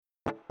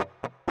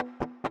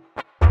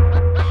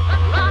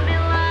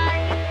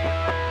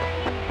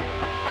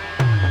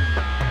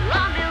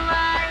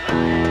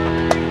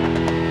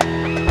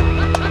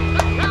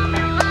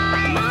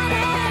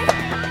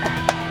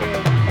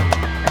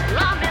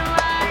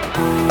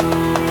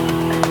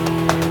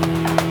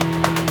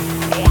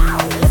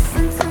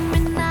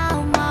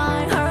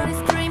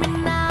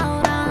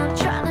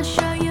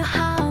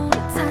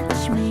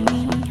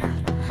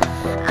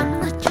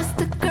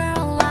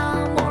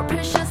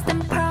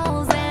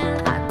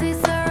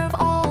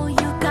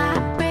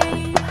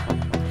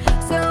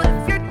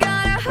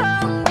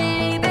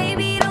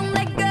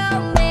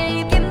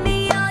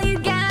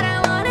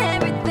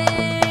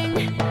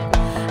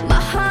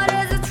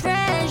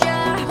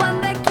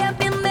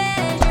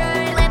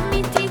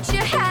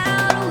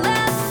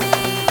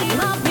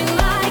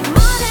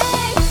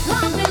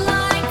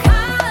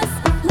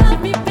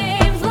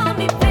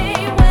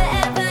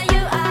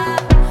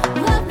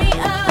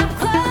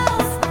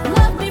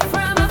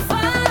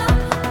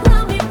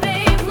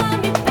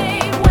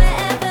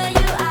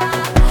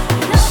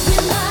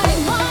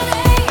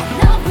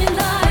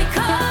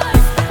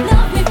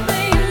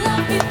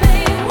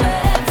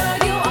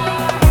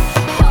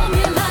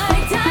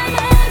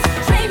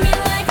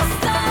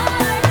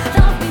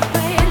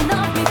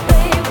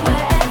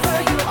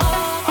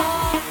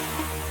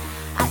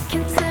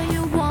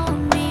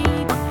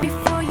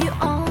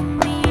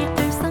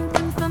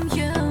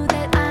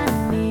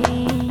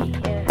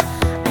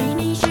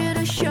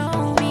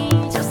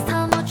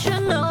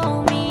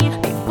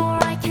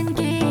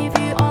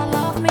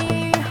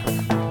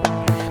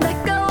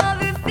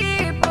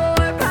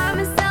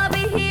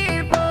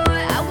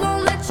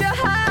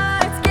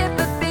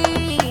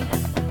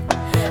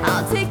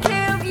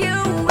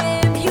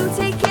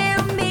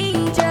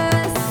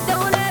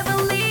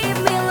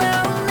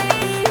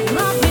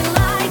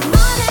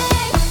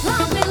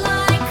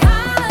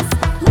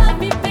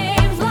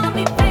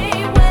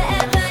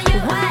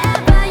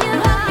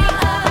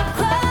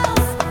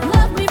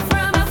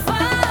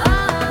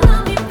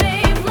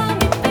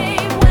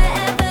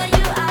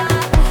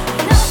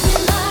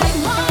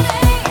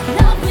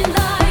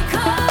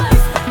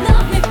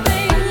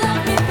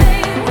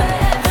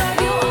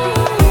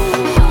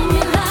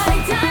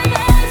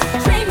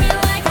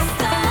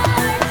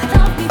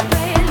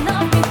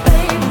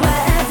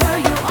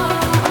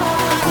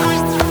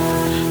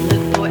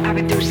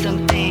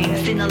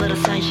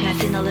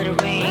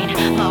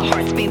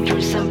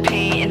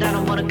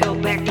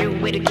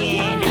it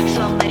again.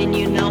 So I'm letting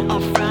you know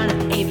upfront,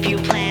 if you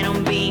plan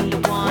on being the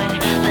one,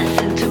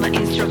 listen to my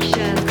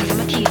instructions, cause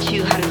I'ma teach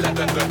you how to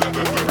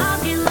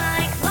love me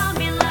like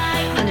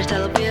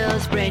 $100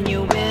 bills, brand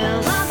new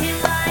wheels.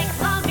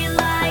 Love me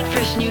like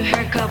fresh new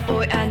haircut,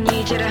 boy, I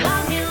need you to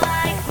love me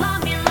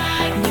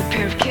like new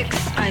pair of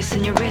kicks, ice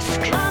on your wrist.